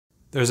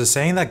There's a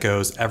saying that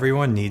goes,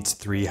 everyone needs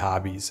 3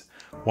 hobbies.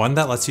 One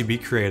that lets you be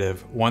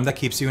creative, one that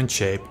keeps you in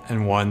shape,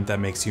 and one that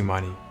makes you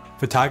money.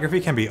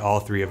 Photography can be all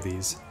 3 of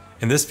these.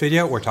 In this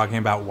video, we're talking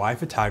about why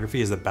photography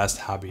is the best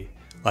hobby.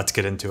 Let's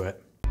get into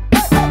it.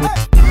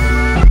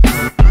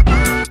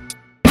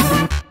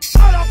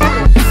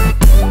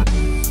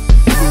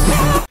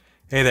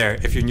 Hey there,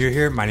 if you're new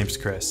here, my name's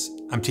Chris.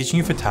 I'm teaching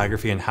you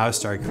photography and how to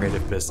start a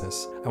creative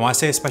business. I want to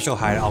say a special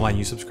hi to all my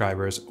new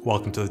subscribers.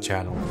 Welcome to the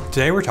channel.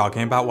 Today we're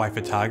talking about why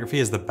photography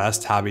is the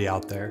best hobby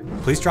out there.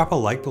 Please drop a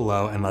like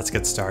below and let's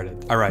get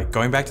started. Alright,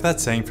 going back to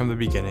that saying from the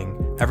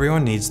beginning,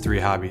 everyone needs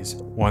 3 hobbies.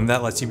 One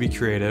that lets you be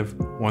creative,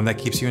 one that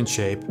keeps you in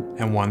shape,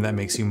 and one that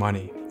makes you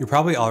money. You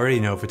probably already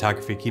know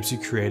photography keeps you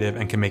creative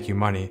and can make you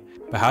money,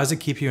 but how does it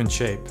keep you in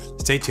shape?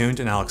 Stay tuned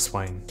and I'll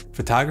explain.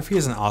 Photography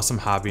is an awesome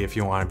hobby if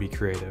you want to be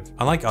creative.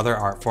 Unlike other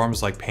art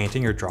forms like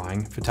painting or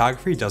drawing,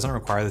 photography doesn't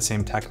require the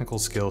same technical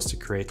skills to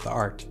create the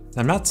art.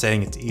 I'm not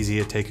saying it's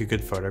easy to take a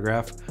good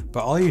photograph,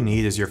 but all you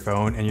need is your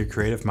phone and your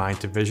creative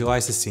mind to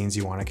visualize the scenes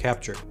you want to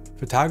capture.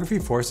 Photography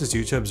forces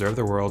you to observe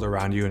the world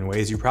around you in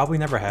ways you probably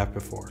never have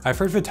before. I've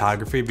heard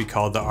photography be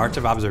called the art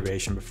of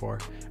observation before.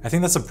 I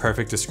think that's a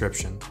perfect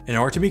description. In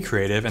order to be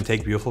creative and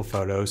take beautiful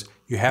photos,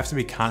 you have to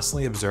be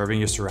constantly observing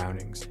your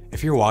surroundings.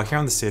 If you're walking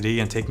around the city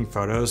and taking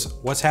photos,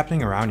 what's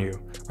happening around you?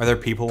 Are there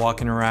people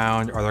walking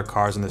around? Are there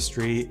cars in the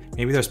street?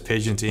 Maybe there's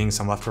pigeons eating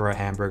some leftover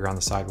hamburger on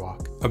the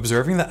sidewalk.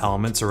 Observing the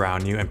elements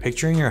around you and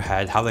picturing in your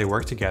head how they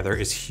work together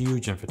is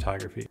huge in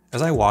photography.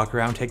 As I walk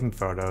around taking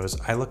photos,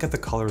 I look at the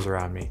colors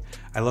around me.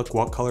 I look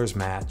what colors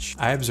match.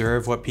 I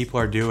observe what people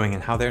are doing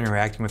and how they're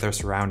interacting with their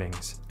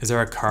surroundings. Is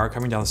there a car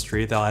coming down the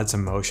street that'll add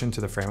some motion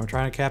to the frame I'm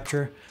trying to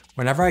capture?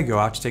 Whenever I go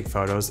out to take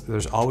photos,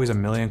 there's always a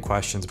million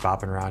questions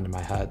bopping around in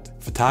my head.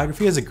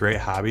 Photography is a great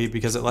hobby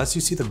because it lets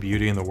you see the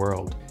beauty in the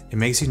world. It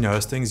makes you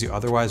notice things you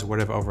otherwise would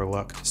have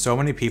overlooked. So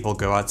many people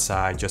go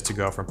outside just to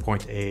go from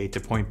point A to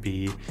point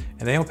B,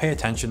 and they don't pay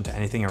attention to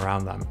anything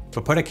around them.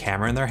 But put a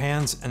camera in their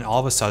hands, and all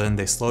of a sudden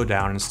they slow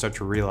down and start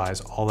to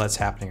realize all that's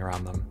happening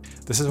around them.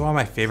 This is one of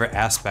my favorite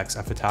aspects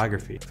of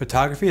photography.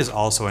 Photography is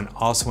also an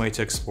awesome way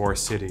to explore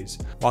cities.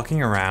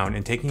 Walking around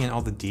and taking in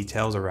all the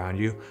details around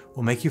you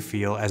will make you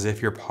feel as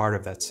if you're part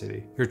of that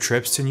city. Your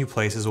trips to new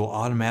places will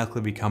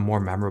automatically become more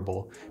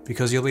memorable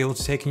because you'll be able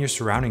to take in your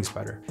surroundings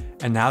better.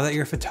 And now that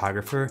you're a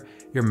photographer,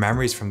 your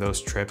memories from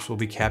those trips will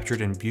be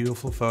captured in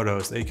beautiful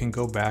photos that you can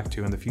go back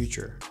to in the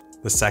future.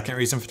 The second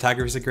reason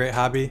photography is a great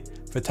hobby,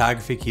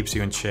 photography keeps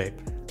you in shape.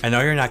 I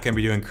know you're not going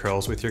to be doing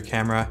curls with your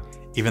camera,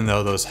 even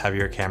though those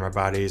heavier camera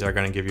bodies are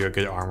going to give you a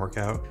good arm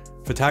workout.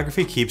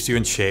 Photography keeps you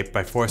in shape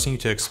by forcing you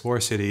to explore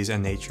cities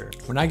and nature.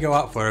 When I go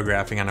out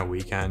photographing on a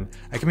weekend,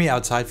 I can be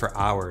outside for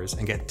hours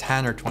and get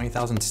 10 or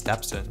 20,000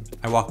 steps in.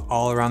 I walk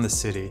all around the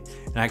city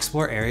and I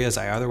explore areas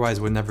I otherwise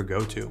would never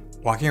go to.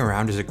 Walking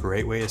around is a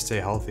great way to stay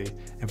healthy,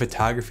 and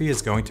photography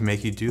is going to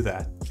make you do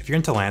that. If you're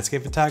into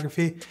landscape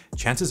photography,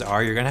 chances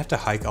are you're going to have to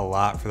hike a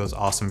lot for those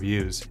awesome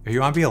views. If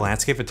you want to be a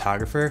landscape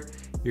photographer,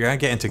 you're going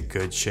to get into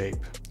good shape.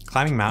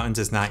 Climbing mountains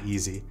is not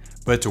easy,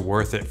 but it's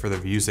worth it for the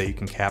views that you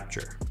can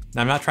capture.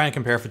 Now, I'm not trying to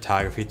compare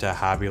photography to a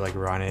hobby like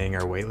running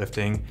or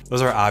weightlifting.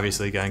 Those are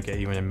obviously going to get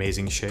you in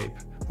amazing shape,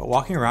 but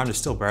walking around is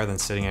still better than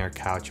sitting on your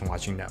couch and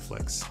watching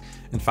Netflix.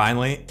 And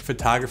finally,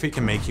 photography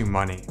can make you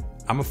money.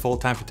 I'm a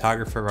full-time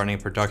photographer running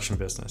a production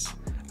business.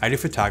 I do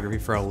photography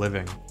for a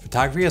living.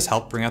 Photography has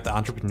helped bring out the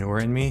entrepreneur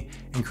in me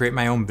and create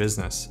my own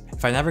business.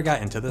 If I never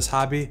got into this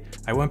hobby,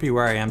 I wouldn't be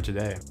where I am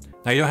today.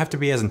 Now, you don't have to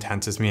be as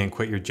intense as me and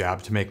quit your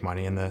job to make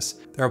money in this.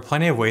 There are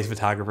plenty of ways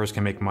photographers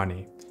can make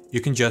money.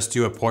 You can just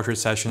do a portrait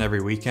session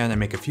every weekend and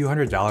make a few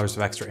 $100s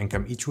of extra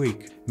income each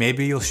week.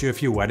 Maybe you'll shoot a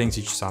few weddings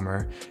each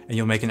summer and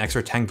you'll make an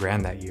extra 10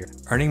 grand that year.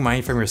 Earning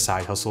money from your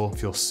side hustle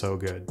feels so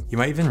good. You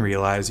might even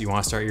realize you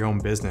want to start your own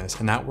business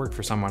and not work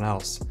for someone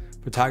else.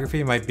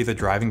 Photography might be the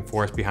driving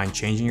force behind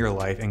changing your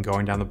life and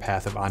going down the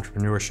path of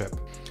entrepreneurship.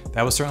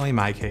 That was certainly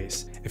my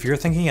case. If you're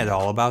thinking at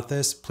all about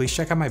this, please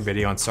check out my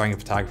video on starting a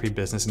photography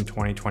business in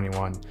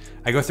 2021.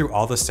 I go through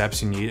all the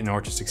steps you need in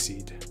order to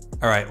succeed.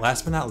 Alright,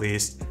 last but not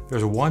least,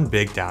 there's one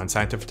big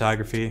downside to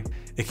photography.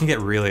 It can get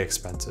really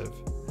expensive.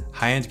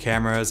 High-end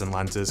cameras and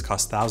lenses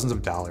cost thousands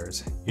of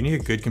dollars. You need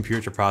a good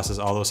computer to process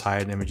all those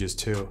high-end images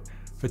too.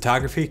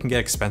 Photography can get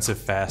expensive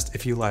fast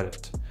if you let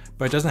it,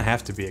 but it doesn't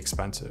have to be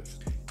expensive.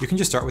 You can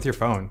just start with your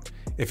phone.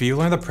 If you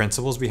learn the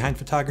principles behind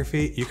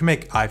photography, you can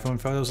make iPhone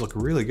photos look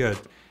really good.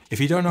 If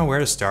you don't know where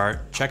to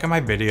start, check out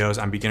my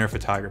videos on beginner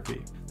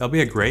photography. They'll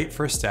be a great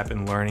first step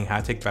in learning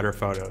how to take better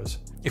photos.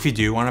 If you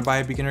do want to buy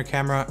a beginner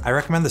camera, I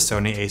recommend the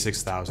Sony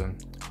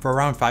a6000. For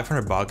around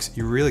 500 bucks,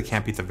 you really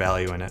can't beat the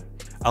value in it.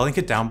 I'll link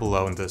it down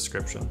below in the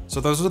description. So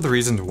those are the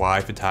reasons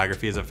why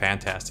photography is a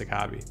fantastic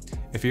hobby.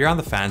 If you're on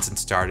the fence and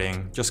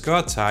starting, just go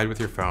outside with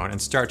your phone and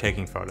start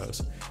taking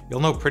photos. You'll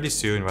know pretty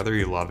soon whether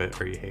you love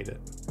it or you hate it.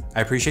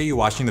 I appreciate you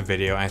watching the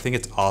video, and I think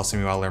it's awesome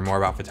you want to learn more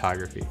about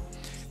photography.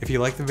 If you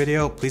like the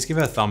video, please give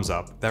it a thumbs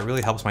up. That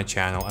really helps my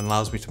channel and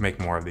allows me to make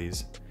more of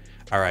these.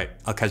 Alright,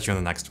 I'll catch you in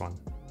the next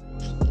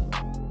one.